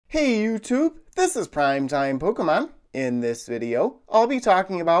Hey YouTube, this is Primetime Pokemon. In this video, I'll be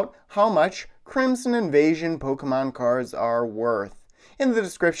talking about how much Crimson Invasion Pokemon cards are worth. In the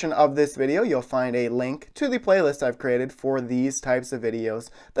description of this video, you'll find a link to the playlist I've created for these types of videos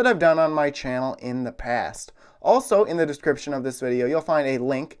that I've done on my channel in the past. Also, in the description of this video, you'll find a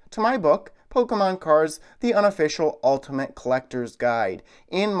link to my book, Pokemon Cards, the Unofficial Ultimate Collector's Guide.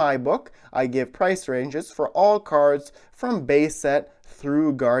 In my book, I give price ranges for all cards from base set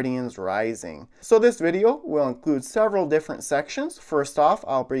through Guardians Rising. So this video will include several different sections. First off,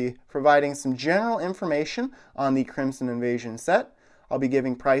 I'll be providing some general information on the Crimson Invasion set. I'll be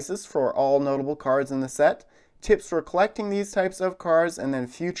giving prices for all notable cards in the set, tips for collecting these types of cards, and then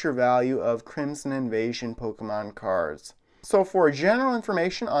future value of Crimson Invasion Pokemon cards. So for general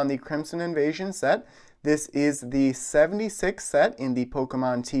information on the Crimson Invasion set, this is the 76th set in the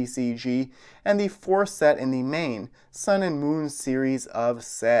Pokemon TCG and the 4th set in the main Sun and Moon series of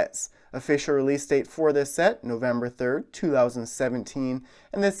sets. Official release date for this set, November 3rd, 2017,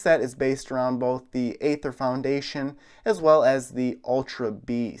 and this set is based around both the Aether Foundation as well as the Ultra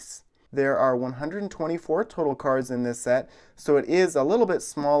Beasts. There are 124 total cards in this set, so it is a little bit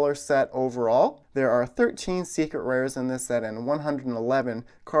smaller set overall. There are 13 secret rares in this set and 111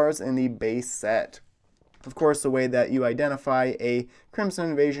 cards in the base set. Of course, the way that you identify a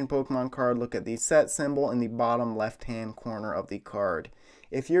Crimson Invasion Pokemon card, look at the set symbol in the bottom left-hand corner of the card.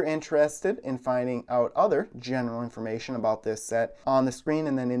 If you're interested in finding out other general information about this set, on the screen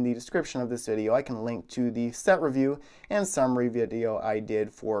and then in the description of this video, I can link to the set review and summary video I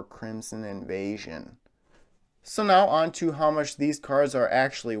did for Crimson Invasion. So now on to how much these cards are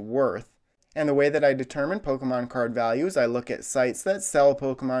actually worth. And the way that I determine Pokemon card values, I look at sites that sell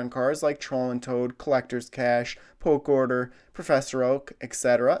Pokemon cards like Troll and Toad, Collector's Cash, Poke Order, Professor Oak,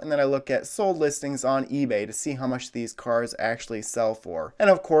 etc. And then I look at sold listings on eBay to see how much these cards actually sell for. And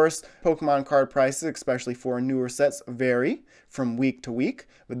of course, Pokemon card prices, especially for newer sets, vary from week to week.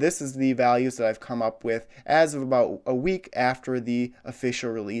 But this is the values that I've come up with as of about a week after the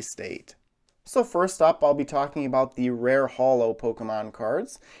official release date. So first up, I'll be talking about the Rare Holo Pokemon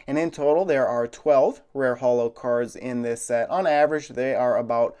cards. And in total, there are 12 Rare Holo cards in this set. On average, they are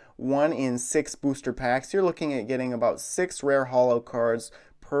about 1 in 6 booster packs. You're looking at getting about 6 Rare Holo cards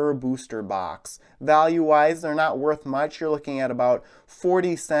per booster box. Value-wise, they're not worth much. You're looking at about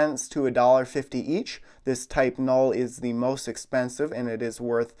 40 cents to $1.50 each. This type null is the most expensive, and it is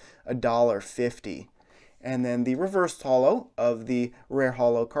worth $1.50. And then the reverse holo of the Rare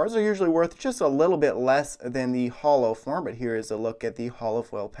Holo cards are usually worth just a little bit less than the holo form, but here is a look at the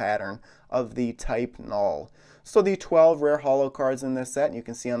holofoil pattern of the type null. So the 12 Rare Holo cards in this set, you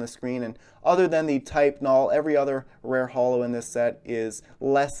can see on the screen, and other than the type null, every other Rare Holo in this set is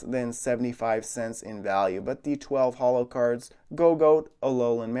less than 75 cents in value. But the 12 holo cards, Go-Goat,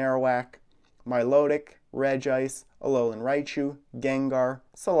 Alolan Marowak, Milotic, Regice, Alolan Raichu, Gengar,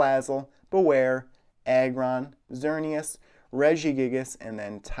 Salazzle, Beware, Aggron, Xerneas, Regigigas, and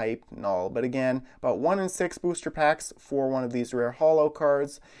then type null. But again, about 1 in 6 booster packs for one of these Rare Holo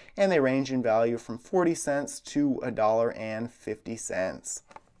cards, and they range in value from 40 cents to $1.50.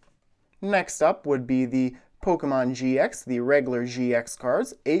 Next up would be the Pokemon GX, the regular GX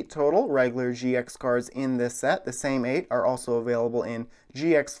cards. 8 total regular GX cards in this set. The same 8 are also available in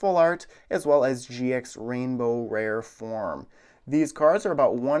GX Full Art as well as GX Rainbow Rare form. These cards are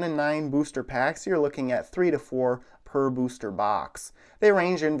about 1 in 9 booster packs. You're looking at 3 to 4 per booster box. They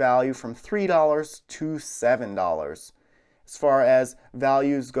range in value from $3 to $7. As far as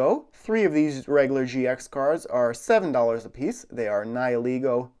values go, 3 of these regular GX cards are $7 a piece. They are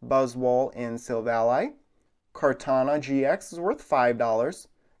Nihilego, Buzzwole, and Silvally. Kartana GX is worth $5.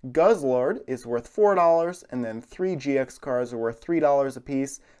 Guzzlord is worth $4, and then 3 GX cards are worth $3 a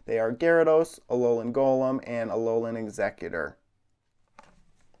piece. They are Gyarados, Alolan Golem, and Alolan Executor.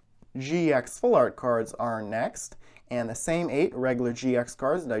 GX Full Art cards are next, and the same 8 regular GX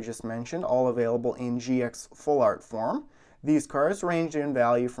cards that I just mentioned, all available in GX Full Art form. These cards range in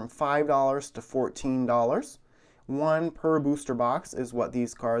value from $5 to $14. 1 per booster box is what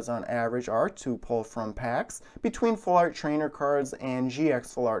these cards on average are to pull from packs. Between Full Art Trainer cards and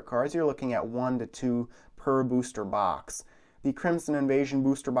GX Full Art cards, you're looking at 1 to 2 per booster box. The Crimson Invasion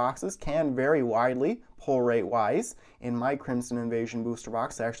booster boxes can vary widely, pull rate wise. In my Crimson Invasion booster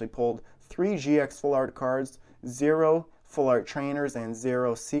box, I actually pulled 3 GX Full Art cards, 0 Full Art Trainers, and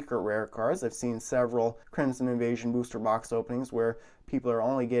 0 Secret Rare cards. I've seen several Crimson Invasion booster box openings where people are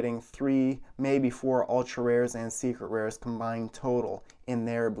only getting 3, maybe 4 Ultra Rares and Secret Rares combined total in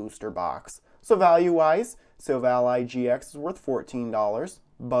their booster box. So value-wise, Silvally GX is worth $14,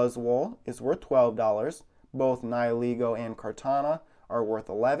 Buzzwole is worth $12, both Nihilego and Kartana are worth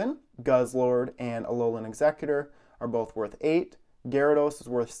 11. Guzzlord and Alolan Executor are both worth 8. Gyarados is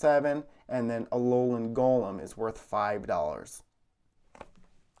worth 7. And then Alolan Golem is worth $5.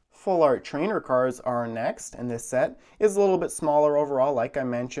 Full art trainer cards are next, and this set is a little bit smaller overall. Like I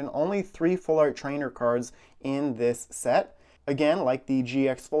mentioned, only 3 full art trainer cards in this set. Again, like the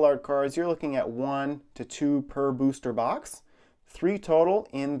GX full art cards, you're looking at 1 to 2 per booster box. 3 total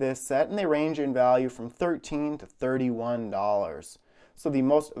in this set, and they range in value from $13 to $31. So the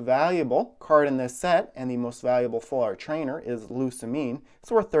most valuable card in this set, and the most valuable full art trainer, is Lusamine.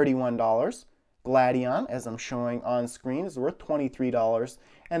 It's worth $31. Gladion, as I'm showing on screen, is worth $23,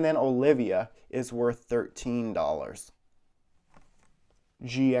 and then Olivia is worth $13.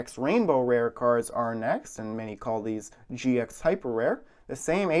 GX Rainbow Rare cards are next, and many call these GX Hyper Rare. The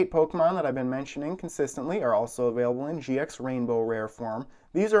same 8 Pokemon that I've been mentioning consistently are also available in GX Rainbow Rare form.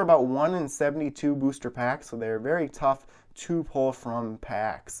 These are about 1 in 72 booster packs, so they're very tough to pull from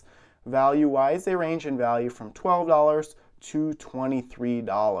packs. Value-wise, they range in value from $12 to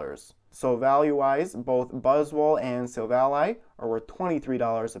 $23. So value-wise, both Buzzwole and Silvally are worth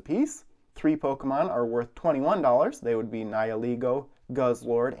 $23 a piece. 3 Pokemon are worth $21. They would be Nihilego,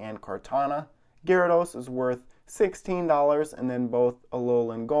 Guzzlord, and Kartana. Gyarados is worth $16, and then both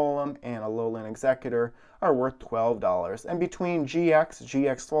Alolan Golem and Alolan Executor are worth $12. And between GX,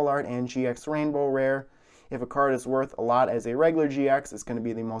 GX Full Art, and GX Rainbow Rare, if a card is worth a lot as a regular GX, it's going to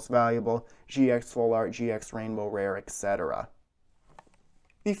be the most valuable GX Full Art, GX Rainbow Rare, etc.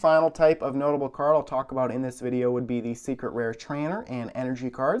 The final type of notable card I'll talk about in this video would be the Secret Rare Trainer and Energy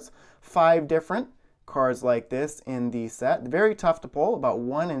cards. 5 different cards like this in the set. Very tough to pull, about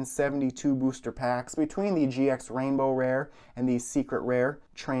 1 in 72 booster packs. Between the GX Rainbow Rare and the Secret Rare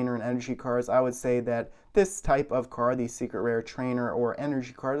Trainer and Energy cards, I would say that this type of card, the Secret Rare Trainer or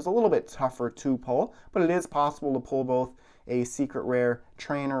Energy card, is a little bit tougher to pull, but it is possible to pull both a Secret Rare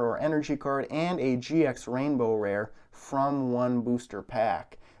Trainer or Energy card and a GX Rainbow Rare from one booster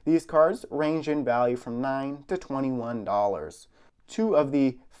pack. These cards range in value from $9 to $21. 2 of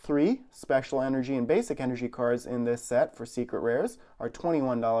the 3 Special Energy and Basic Energy cards in this set for Secret Rares are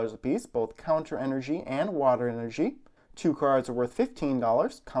 $21 a piece, both Counter Energy and Water Energy. 2 cards are worth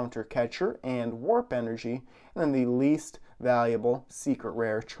 $15, Counter Catcher and Warp Energy. And then the least valuable Secret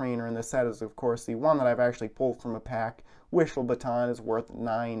Rare Trainer in the set is, of course, the one that I've actually pulled from a pack. Wishful Baton is worth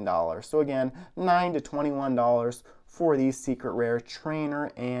 $9. So again, $9 to $21 for these Secret Rare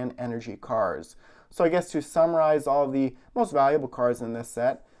Trainer and Energy cards. So I guess to summarize all of the most valuable cards in this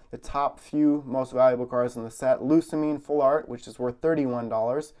set, the top few most valuable cards in the set, Lusamine Full Art, which is worth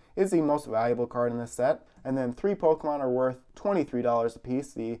 $31, is the most valuable card in this set. And then 3 Pokemon are worth $23 a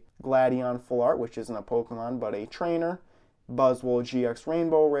piece. The Gladion Full Art, which isn't a Pokemon but a trainer, Buzzwole GX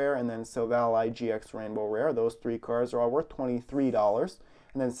Rainbow Rare, and then Silvally GX Rainbow Rare. Those 3 cards are all worth $23.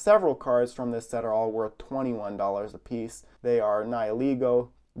 And then several cards from this set are all worth $21 a piece. They are Nihilego,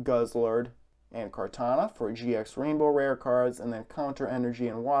 Guzzlord, and Kartana for GX Rainbow Rare cards, and then Counter Energy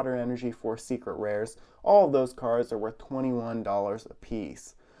and Water Energy for Secret Rares. All of those cards are worth $21 a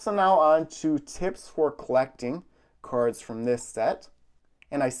piece. So now on to tips for collecting cards from this set.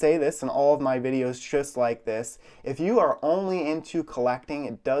 And I say this in all of my videos just like this. If you are only into collecting,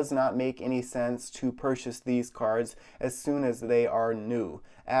 it does not make any sense to purchase these cards as soon as they are new.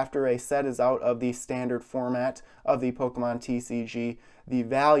 After a set is out of the standard format of the Pokemon TCG, the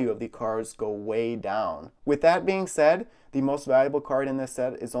value of the cards go way down. With that being said, the most valuable card in this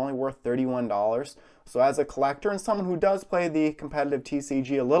set is only worth $31. So as a collector and someone who does play the competitive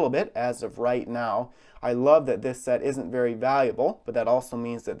TCG a little bit as of right now, I love that this set isn't very valuable, but that also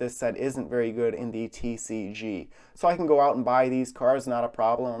means that this set isn't very good in the TCG. So I can go out and buy these cards, not a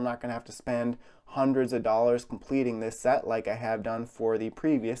problem. I'm not going to have to spend hundreds of dollars completing this set like I have done for the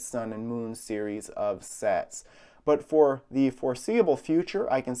previous Sun and Moon series of sets. But for the foreseeable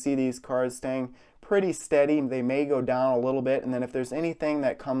future, I can see these cards staying pretty steady. They may go down a little bit, and then if there's anything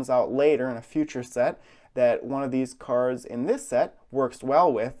that comes out later in a future set that one of these cards in this set works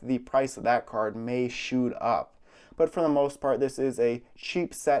well with, the price of that card may shoot up. But for the most part, this is a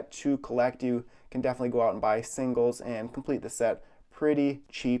cheap set to collect. You can definitely go out and buy singles and complete the set pretty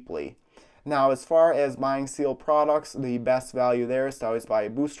cheaply. Now, as far as buying sealed products, the best value there is to always buy a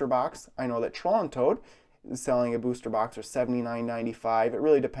booster box. I know that Troll and Toad is selling a booster box for $79.95. It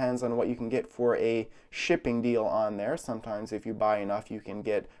really depends on what you can get for a shipping deal on there. Sometimes if you buy enough, you can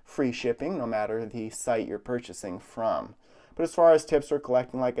get free shipping no matter the site you're purchasing from. But as far as tips for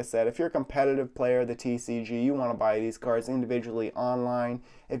collecting, like I said, if you're a competitive player of the TCG, you want to buy these cards individually online.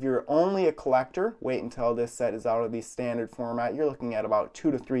 If you're only a collector, wait until this set is out of the standard format. You're looking at about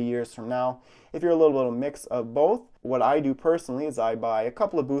 2 to 3 years from now. If you're a little mix of both, what I do personally is I buy a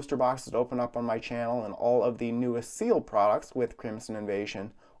couple of booster boxes to open up on my channel and all of the newest sealed products with Crimson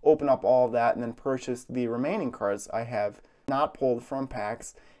Invasion, open up all of that, and then purchase the remaining cards I have not pulled from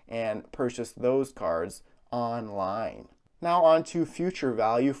packs and purchase those cards online. Now on to future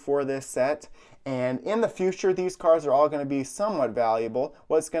value for this set. And in the future, these cards are all going to be somewhat valuable.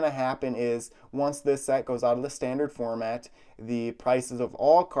 What's going to happen is once this set goes out of the standard format, the prices of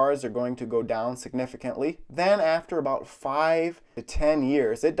all cards are going to go down significantly. Then after about 5 to 10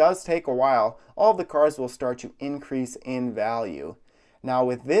 years, it does take a while, all of the cards will start to increase in value. Now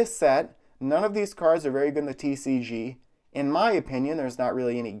with this set, none of these cards are very good in the TCG. In my opinion, there's not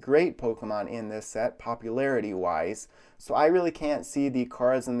really any great Pokemon in this set, popularity-wise. So I really can't see the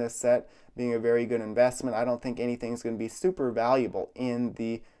cards in this set being a very good investment. I don't think anything's going to be super valuable in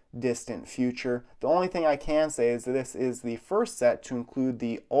the distant future. The only thing I can say is that this is the first set to include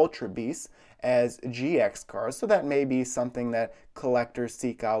the Ultra Beasts as GX cards, so that may be something that collectors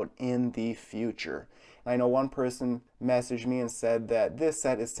seek out in the future. I know one person messaged me and said that this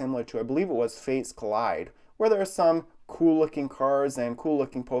set is similar to, I believe it was Fates Collide, where there are some cool looking cards and cool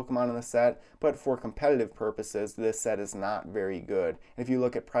looking Pokemon in the set, but for competitive purposes, this set is not very good. If you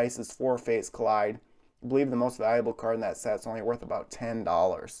look at prices for Fates Collide, I believe the most valuable card in that set is only worth about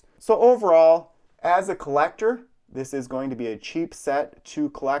 $10. So overall, as a collector, this is going to be a cheap set to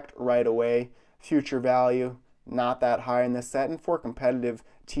collect right away. Future value, not that high in this set, and for competitive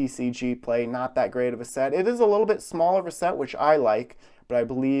TCG play, not that great of a set. It is a little bit smaller of a set, which I like, but I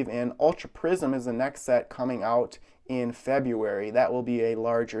believe in Ultra Prism is the next set coming out in February. That will be a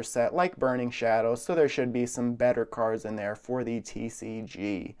larger set like Burning Shadows, so there should be some better cards in there for the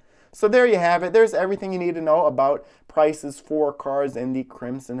TCG. So there you have it. There's everything you need to know about prices for cards in the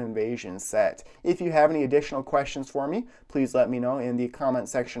Crimson Invasion set. If you have any additional questions for me, please let me know in the comment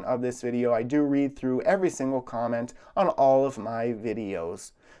section of this video. I do read through every single comment on all of my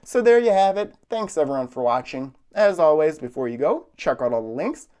videos. So there you have it. Thanks everyone for watching. As always, before you go, check out all the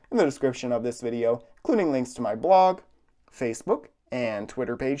links in the description of this video, including links to my blog, Facebook, and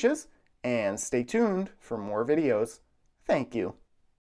Twitter pages, and stay tuned for more videos. Thank you.